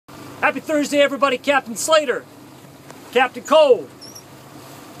Happy Thursday, everybody. Captain Slater, Captain Cole,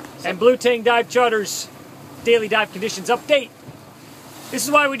 and Blue Tang Dive Charter's Daily Dive Conditions Update. This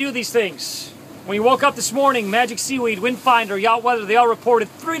is why we do these things. When you woke up this morning, Magic Seaweed, Windfinder, Yacht Weather, they all reported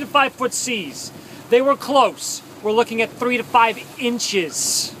 3 to 5 foot seas. They were close. We're looking at 3 to 5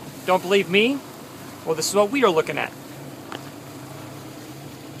 inches. Don't believe me? Well, this is what we are looking at.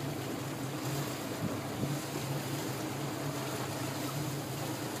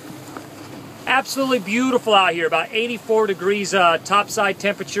 Absolutely beautiful out here. About 84 degrees topside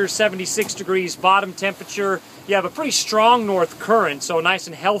temperature, 76 degrees bottom temperature. You have a pretty strong north current, so nice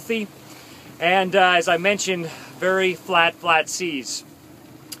and healthy. And as I mentioned, very flat seas.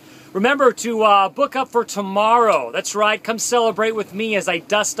 Remember to book up for tomorrow. That's right, come celebrate with me as I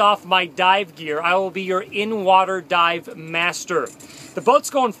dust off my dive gear. I will be your in-water dive master. The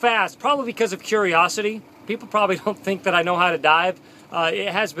boat's going fast, probably because of curiosity. People probably don't think that I know how to dive.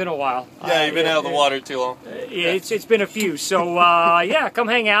 It has been a while. Yeah, you've been out of the water too long. It's been a few. So, yeah, come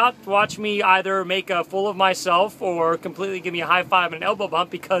hang out. Watch me either make a fool of myself or completely give me a high five and an elbow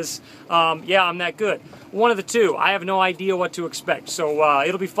bump because, yeah, I'm that good. One of the two. I have no idea what to expect. So,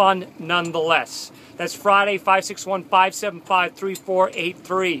 it'll be fun nonetheless. That's Friday,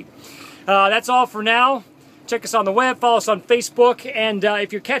 561-575-3483. That's all for now. Check us on the web, follow us on Facebook, and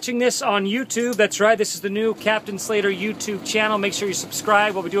if you're catching this on YouTube, that's right, this is the new Captain Slater YouTube channel. Make sure you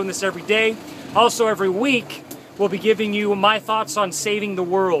subscribe. We'll be doing this every day. Also, every week, we'll be giving you my thoughts on saving the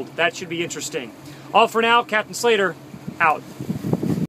world. That should be interesting. All for now, Captain Slater, out.